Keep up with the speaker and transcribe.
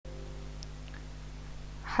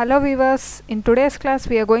Hello viewers, in today's class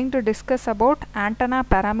we are going to discuss about antenna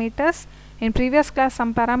parameters. In previous class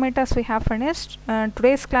some parameters we have finished.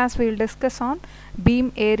 Today's class we will discuss on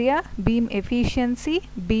beam area, beam efficiency,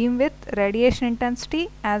 beam width, radiation intensity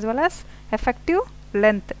as well as effective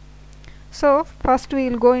length. So first we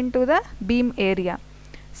will go into the beam area.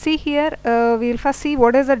 See here, we will first see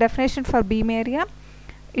what is the definition for beam area.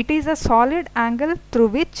 It is a solid angle through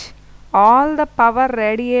which all the power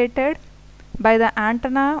radiated by the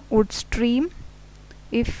antenna would stream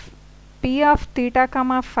if P of theta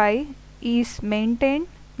comma phi is maintained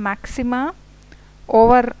maxima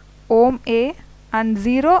over ohm A and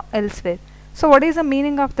 0 elsewhere. So what is the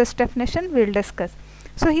meaning of this definition? We will discuss.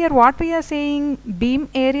 So here what we are saying, beam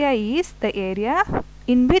area is the area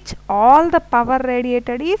in which all the power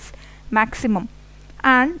radiated is maximum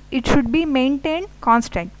and it should be maintained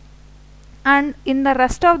constant, and in the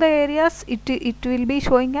rest of the areas it will be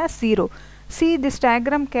showing as 0. See this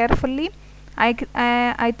diagram carefully.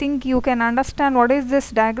 I think you can understand what is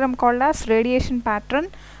this diagram called as radiation pattern.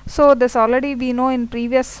 So this already we know in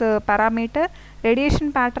previous parameter.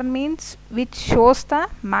 Radiation pattern means which shows the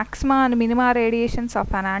maxima and minima radiations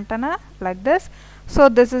of an antenna like this. So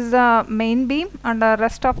this is the main beam and the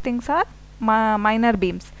rest of things are minor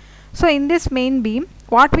beams. So in this main beam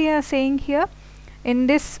what we are saying here, in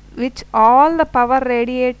this which all the power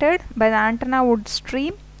radiated by the antenna would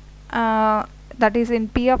stream, that is in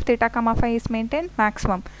P of theta comma phi is maintained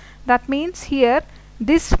maximum. That means here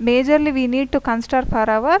this majorly we need to consider for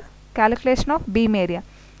our calculation of beam area.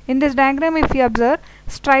 In this diagram if you observe,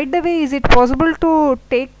 straight away is it possible to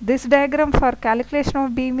take this diagram for calculation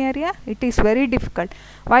of beam area? It is very difficult.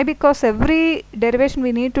 Why? Because every derivation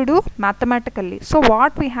we need to do mathematically. So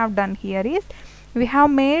what we have done here is we have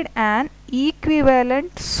made an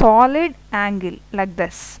equivalent solid angle like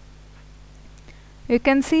this. You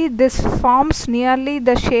can see this forms nearly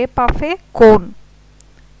the shape of a cone.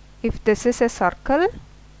 If this is a circle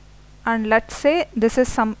and let's say this is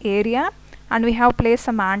some area and we have placed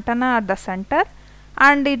some antenna at the center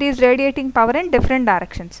and it is radiating power in different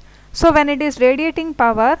directions. So when it is radiating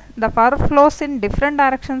power, the power flows in different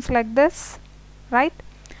directions like this, right?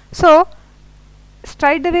 So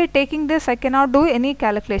straight away taking this I cannot do any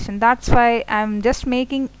calculation. That's why I am just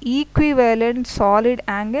making equivalent solid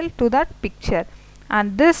angle to that picture,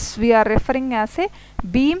 and this we are referring as a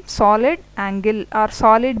beam solid angle or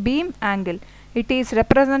solid beam angle. It is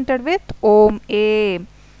represented with ohm A,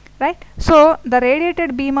 right? So the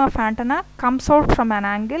radiated beam of antenna comes out from an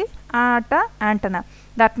angle at the antenna.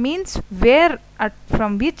 That means where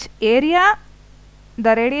from which area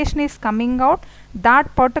the radiation is coming out,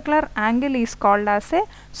 that particular angle is called as a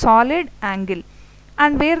solid angle,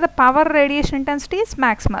 and where the power radiation intensity is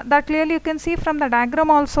maxima. That clearly you can see from the diagram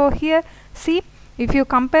also. Here see, if you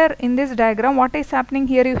compare in this diagram what is happening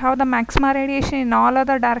here, you have the maxima radiation, in all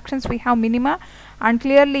other directions we have minima, and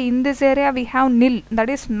clearly in this area we have nil, that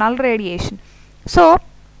is null radiation. So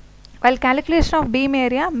while calculation of beam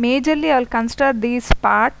area, majorly I will consider this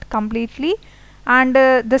part completely, and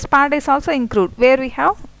this part is also included where we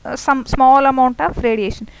have some small amount of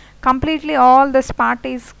radiation. Completely all this part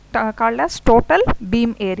is called as total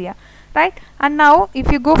beam area, right? And now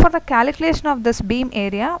if you go for the calculation of this beam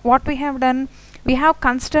area, what we have done, we have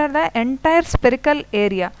considered the entire spherical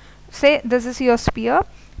area. Say this is your sphere,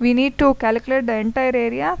 we need to calculate the entire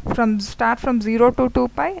area start from 0 to 2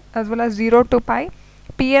 pi as well as 0 to pi,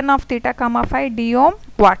 Pn of theta comma phi d ohm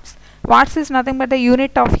watts. Watts is nothing but the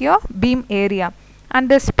unit of your beam area, and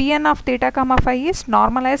this Pn of theta comma phi is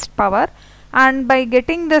normalized power, and by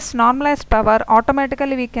getting this normalized power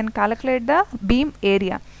automatically we can calculate the beam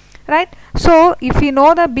area, right? So if you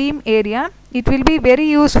know the beam area, it will be very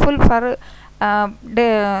useful for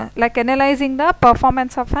like analyzing the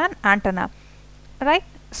performance of an antenna, right?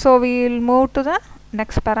 So we will move to the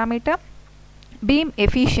next parameter, beam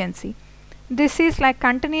efficiency. This is like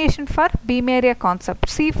continuation for beam area concept.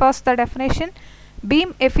 See first the definition.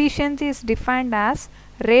 Beam efficiency is defined as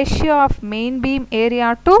ratio of main beam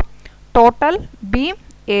area to total beam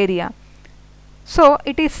area. So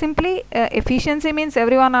it is simply efficiency means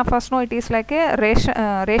every one of us know it is like a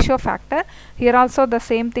ratio factor. Here also the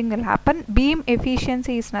same thing will happen. Beam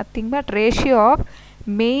efficiency is nothing but ratio of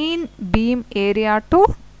main beam area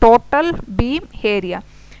to total beam area.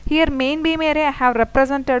 Here main beam area I have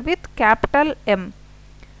represented with capital M.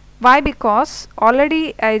 Why? Because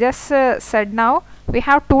already I just said now we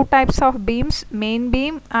have two types of beams, main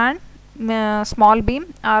beam and small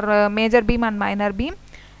beam, or major beam and minor beam.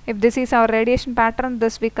 If this is our radiation pattern,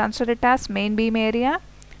 this we consider it as main beam area,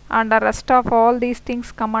 and the rest of all these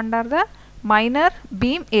things come under the minor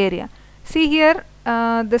beam area. See here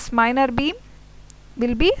this minor beam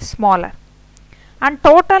will be smaller. And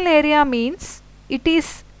total area means it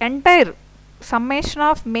is entire summation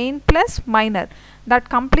of main plus minor, that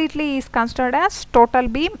completely is considered as total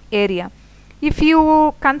beam area. If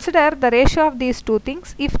you consider the ratio of these two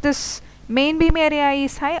things, if this main beam area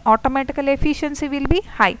is high, automatically efficiency will be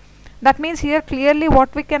high. That means here clearly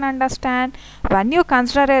what we can understand, when you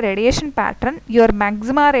consider a radiation pattern, your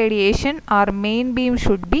maxima radiation or main beam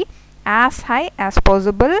should be as high as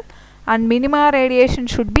possible and minima radiation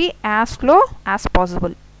should be as low as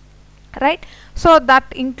possible, right? So that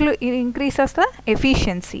increases the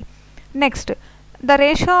efficiency. Next, the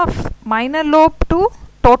ratio of minor lobe to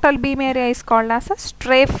total beam area is called as a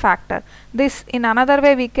strafe factor. This in another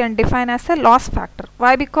way we can define as a loss factor.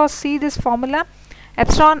 Why? Because see this formula,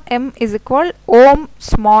 epsilon m is equal ohm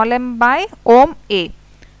small m by ohm A,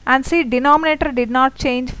 and see denominator did not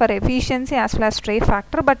change for efficiency as well as strafe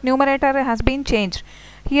factor, but numerator has been changed.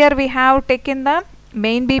 Here we have taken the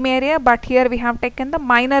main beam area, but here we have taken the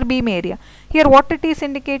minor beam area. Here what it is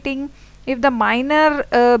indicating, if the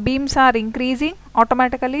minor beams are increasing,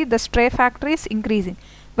 automatically the strafe factor is increasing.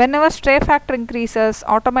 Whenever strafe factor increases,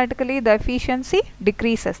 automatically the efficiency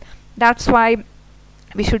decreases. That's why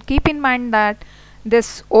we should keep in mind that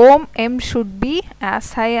this ohm m should be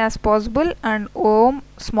as high as possible and ohm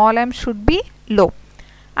small m should be low.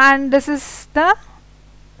 And this is the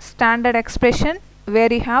standard expression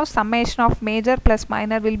where you have summation of major plus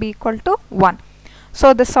minor will be equal to 1.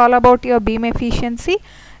 So this is all about your beam efficiency.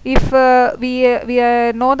 If we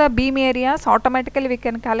know the beam areas, automatically we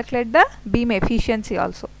can calculate the beam efficiency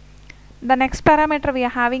also. The next parameter we are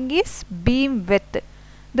having is beam width.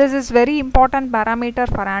 This is very important parameter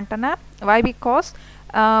for antenna. Why? Because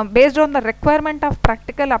based on the requirement of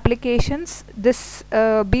practical applications, this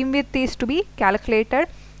beam width is to be calculated.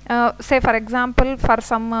 Say for example, for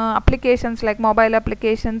some applications like mobile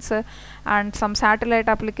applications and some satellite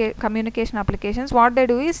communication applications, what they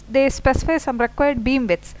do is they specify some required beam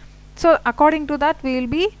widths. So according to that we will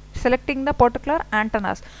be selecting the particular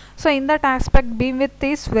antennas. So in that aspect, beam width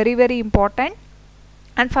is very very important.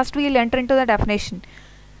 And first we will enter into the definition.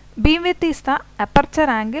 Beam width is the aperture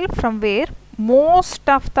angle from where most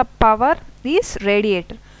of the power is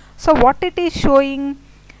radiated. So what it is showing,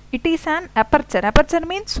 it is an aperture. Aperture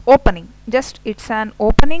means opening. Just it's an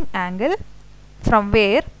opening angle from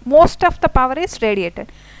where most of the power is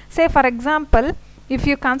radiated. Say for example, if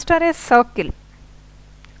you consider a circle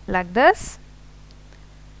like this,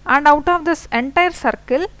 and out of this entire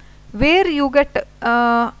circle, where you get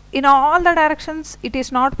in all the directions, it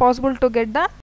is not possible to get the